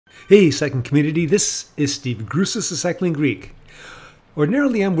Hey cycling community, this is Steve Grusis, the Cycling Greek.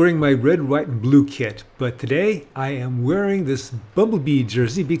 Ordinarily I'm wearing my red, white, and blue kit, but today I am wearing this Bumblebee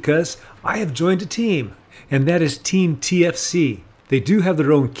jersey because I have joined a team, and that is Team TFC. They do have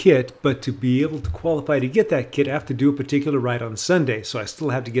their own kit, but to be able to qualify to get that kit, I have to do a particular ride on Sunday, so I still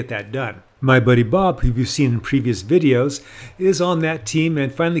have to get that done. My buddy Bob, who you've seen in previous videos, is on that team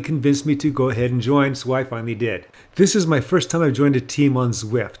and finally convinced me to go ahead and join, so I finally did. This is my first time I've joined a team on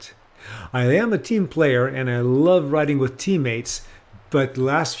Zwift. I am a team player and I love riding with teammates, but the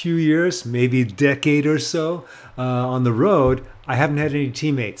last few years, maybe a decade or so, on the road, I haven't had any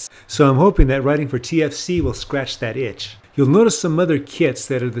teammates. So I'm hoping that riding for TFC will scratch that itch. You'll notice some other kits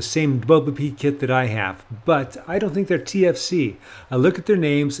that are the same Bumblebee kit that I have, but I don't think they're TFC. I look at their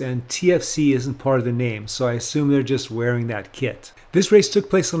names and TFC isn't part of the name, so I assume they're just wearing that kit. This race took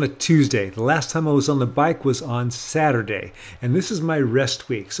place on a Tuesday. The last time I was on the bike was on Saturday, and this is my rest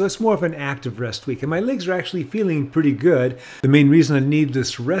week, so it's more of an active rest week, and my legs are actually feeling pretty good. The main reason I need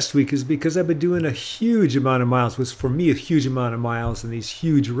this rest week is because I've been doing a huge amount of miles, which for me a huge amount of miles and these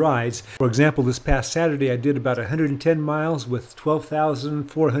huge rides. For example, this past Saturday I did about 110 miles with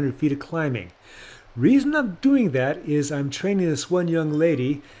 12,400 feet of climbing. Reason I'm doing that is I'm training this one young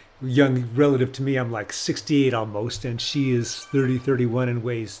lady, young relative to me. I'm like 68 almost, and she is 31 and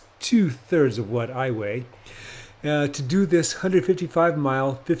weighs 2/3 of what I weigh, to do this 155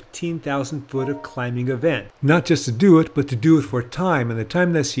 mile, 15,000 foot of climbing event. Not just to do it, but to do it for time, and the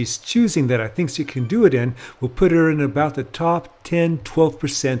time that she's choosing that I think she can do it in will put her in about the top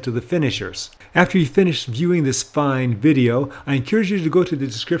 10-12% of the finishers. After you finish viewing this fine video, I encourage you to go to the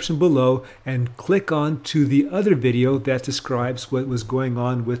description below and click on to the other video that describes what was going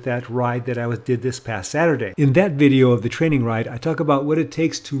on with that ride that I did this past Saturday. In that video of the training ride, I talk about what it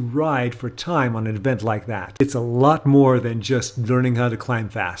takes to ride for time on an event like that. It's a lot more than just learning how to climb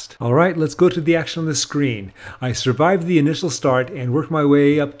fast. Alright, let's go to the action on the screen. I survived the initial start and worked my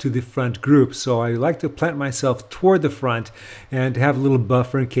way up to the front group, so I like to plant myself toward the front and have a little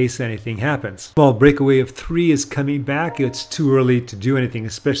buffer in case anything happens. Small breakaway of 3 is coming back. It's too early to do anything,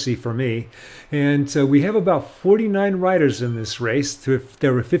 especially for me. And we have about 49 riders in this race.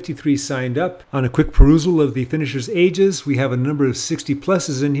 There were 53 signed up. On a quick perusal of the finishers' ages, we have a number of 60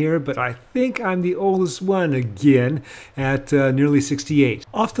 pluses in here, but I think I'm the oldest one again at nearly 68.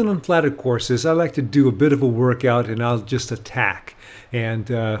 Often on flatter courses, I like to do a bit of a workout and I'll just attack and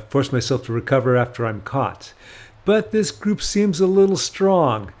force myself to recover after I'm caught. But this group seems a little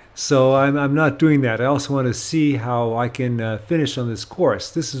strong, so I'm not doing that. I also want to see how I can finish on this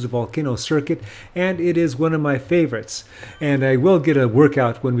course. This is a volcano circuit, and it is one of my favorites. And I will get a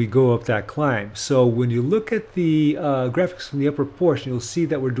workout when we go up that climb. So when you look at the graphics from the upper portion, you'll see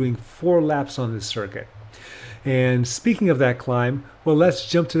that we're doing 4 laps on this circuit. And speaking of that climb, well, let's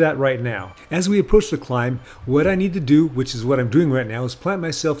jump to that right now. As we approach the climb, what I need to do, which is what I'm doing right now, is plant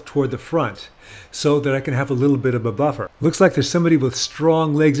myself toward the front so that I can have a little bit of a buffer. Looks like there's somebody with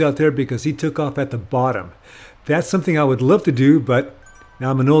strong legs out there because he took off at the bottom. That's something I would love to do, but now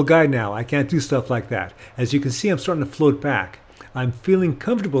I'm an old guy now. I can't do stuff like that. As you can see, I'm starting to float back. I'm feeling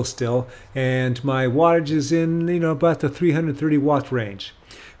comfortable still, and my wattage is in, about the 330 watt range.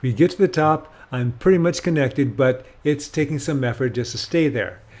 We get to the top, I'm pretty much connected, but it's taking some effort just to stay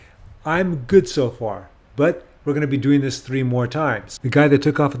there. I'm good so far, but we're going to be doing this 3 more times. The guy that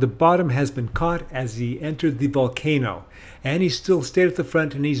took off at the bottom has been caught as he entered the volcano, and he still stayed at the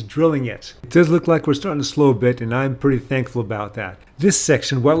front and he's drilling it. It does look like we're starting to slow a bit, and I'm pretty thankful about that. This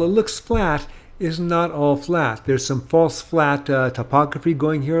section, while it looks flat, is not all flat. There's some false flat topography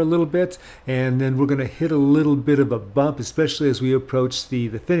going here a little bit, and then we're going to hit a little bit of a bump, especially as we approach the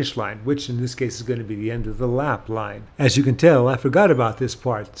finish line, which in this case is going to be the end of the lap line. As you can tell, I forgot about this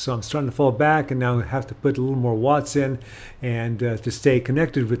part, so I'm starting to fall back, and now I have to put a little more watts in and to stay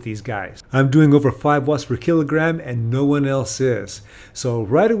connected with these guys. I'm doing over 5 watts per kilogram, and no one else is. So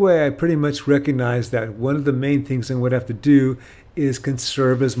right away, I pretty much recognize that one of the main things I'm going to have to do is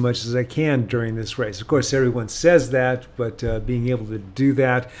conserve as much as I can during this race. Of course, everyone says that, but being able to do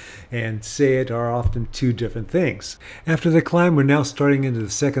that and say it are often 2 different things. After the climb, we're now starting into the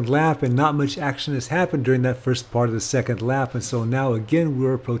second lap, and not much action has happened during that first part of the second lap, and so now again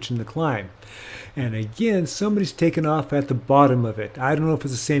we're approaching the climb. And again, somebody's taken off at the bottom of it. I don't know if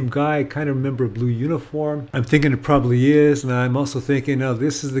it's the same guy. I kind of remember a blue uniform. I'm thinking it probably is, and I'm also thinking, oh,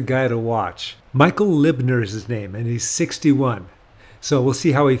 this is the guy to watch. Michael Libner is his name, and he's 61. So we'll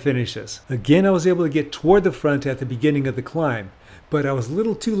see how he finishes. Again, I was able to get toward the front at the beginning of the climb, but I was a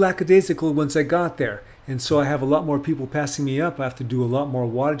little too lackadaisical once I got there. And so I have a lot more people passing me up. I have to do a lot more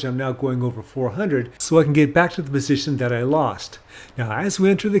wattage. I'm now going over 400 so I can get back to the position that I lost. Now, as we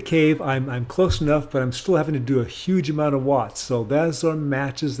enter the cave, I'm close enough, but I'm still having to do a huge amount of watts. So those are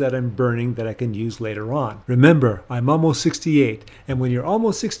matches that I'm burning that I can use later on. Remember, I'm almost 68. And when you're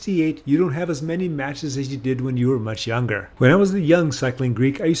almost 68, you don't have as many matches as you did when you were much younger. When I was the young cycling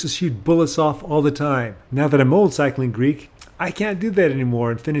Greek, I used to shoot bullets off all the time. Now that I'm old cycling Greek, I can't do that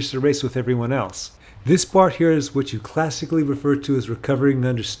anymore and finish the race with everyone else. This part here is what you classically refer to as recovering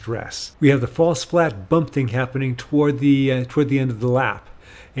under stress. We have the false flat bump thing happening toward the end of the lap.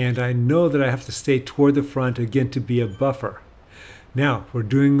 And I know that I have to stay toward the front again to be a buffer. Now, we're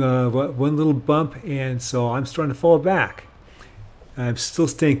doing one little bump, and so I'm starting to fall back. I'm still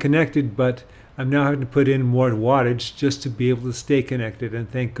staying connected, but I'm now having to put in more wattage just to be able to stay connected,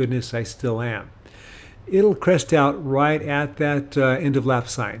 and thank goodness I still am. It'll crest out right at that end of lap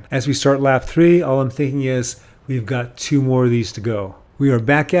sign. As we start lap 3, all I'm thinking is we've got 2 more of these to go. We are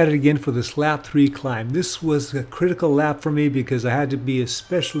back at it again for this lap 3 climb. This was a critical lap for me because I had to be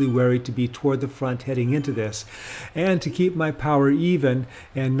especially wary to be toward the front heading into this and to keep my power even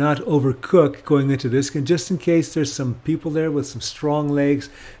and not overcook going into this, and just in case there's some people there with some strong legs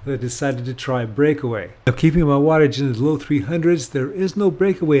that decided to try a breakaway. I'm keeping my wattage in the low 300s. There is no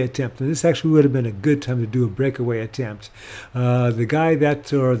breakaway attempt, and this actually would have been a good time to do a breakaway attempt. The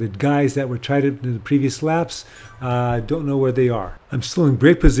guys that were tried it in the previous laps, don't know where they are. I'm still in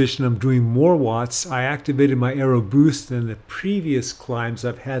great position. I'm doing more watts. I activated my aero boost. In the previous climbs,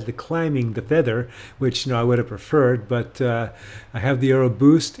 I've had the climbing, the feather, which I would have preferred, but I have the aero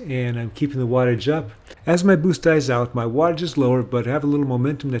boost and I'm keeping the wattage up. As my boost dies out, my wattage is lower, but I have a little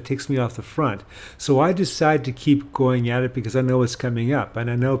momentum that takes me off the front. So I decide to keep going at it because I know it's coming up, and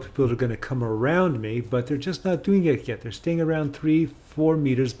I know people are going to come around me, but they're just not doing it yet. They're staying around 3-4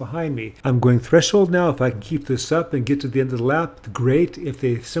 meters behind me. I'm going threshold now. If I can keep this up and get to the end of the lap, great.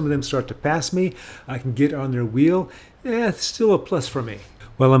 If some of them start to pass me, I can get on their wheel. It's still a plus for me.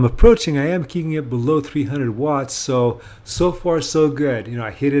 While I'm approaching, I am keeping it below 300 watts, so far so good. I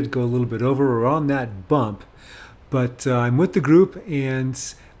hit it, go a little bit over, or on that bump, but I'm with the group, and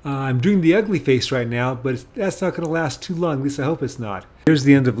I'm doing the ugly face right now, but that's not going to last too long. At least I hope it's not. Here's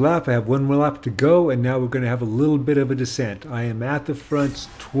the end of lap. I have one more lap to go, and now we're going to have a little bit of a descent. I am at the front,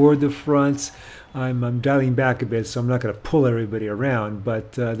 toward the front. I'm dialing back a bit, so I'm not going to pull everybody around,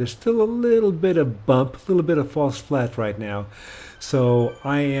 but there's still a little bit of bump, a little bit of false flat right now. So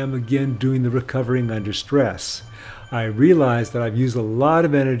I am again doing the recovering under stress. I realize that I've used a lot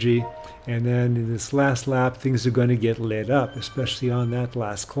of energy, and then in this last lap things are going to get lit up, especially on that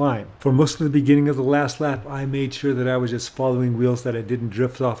last climb. For most of the beginning of the last lap, I made sure that I was just following wheels, that I didn't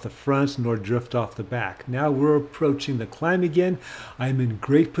drift off the front nor drift off the back. Now we're approaching the climb again. I'm in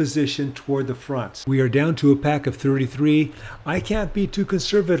great position toward the front. We are down to a pack of 33. I can't be too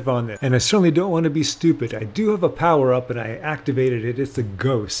conservative on this, and I certainly don't want to be stupid. I do have a power up and I activated it. It's a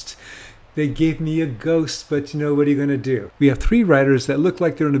ghost. They gave me a ghost, but what are you going to do? We have 3 riders that look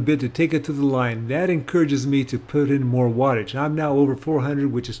like they're in a bid to take it to the line. That encourages me to put in more wattage. I'm now over 400,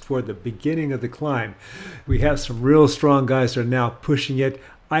 which is toward the beginning of the climb. We have some real strong guys that are now pushing it.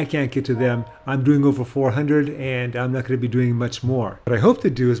 I can't get to them. I'm doing over 400, and I'm not going to be doing much more. What I hope to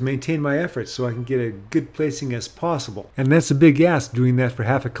do is maintain my efforts so I can get a good placing as possible. And that's a big ask, doing that for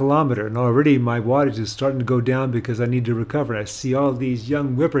half a kilometer. And already my wattage is starting to go down because I need to recover. I see all these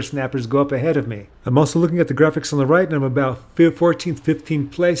young whippersnappers go up ahead of me. I'm also looking at the graphics on the right, and I'm about 14th,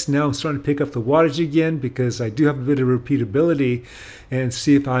 15th place. Now I'm starting to pick up the wattage again because I do have a bit of repeatability, and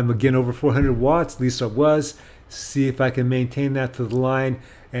see if I'm again over 400 watts. At least I was. See if I can maintain that to the line.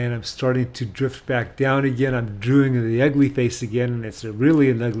 And I'm starting to drift back down again. I'm doing the ugly face again, and it's really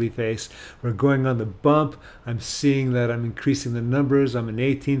an ugly face. We're going on the bump. I'm seeing that I'm increasing the numbers. I'm in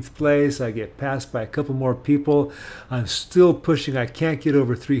 18th place. I get passed by a couple more people. I'm still pushing. I can't get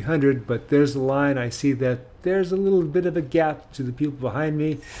over 300, but there's the line. I see that there's a little bit of a gap to the people behind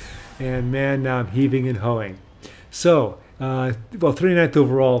me, and man, now I'm heaving and hoeing. So, 39th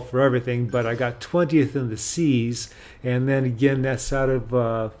overall for everything, but I got 20th in the C's, and then again that's out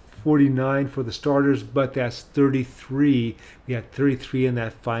of 49 for the starters, but that's 33. We had 33 in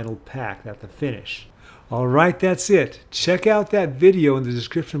that final pack at the finish. All right, that's it. Check out that video in the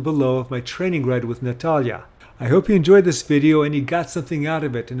description below of my training ride with Natalia. I hope you enjoyed this video and you got something out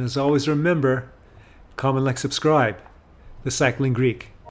of it, and as always remember, comment, like, subscribe. The Cycling Greek.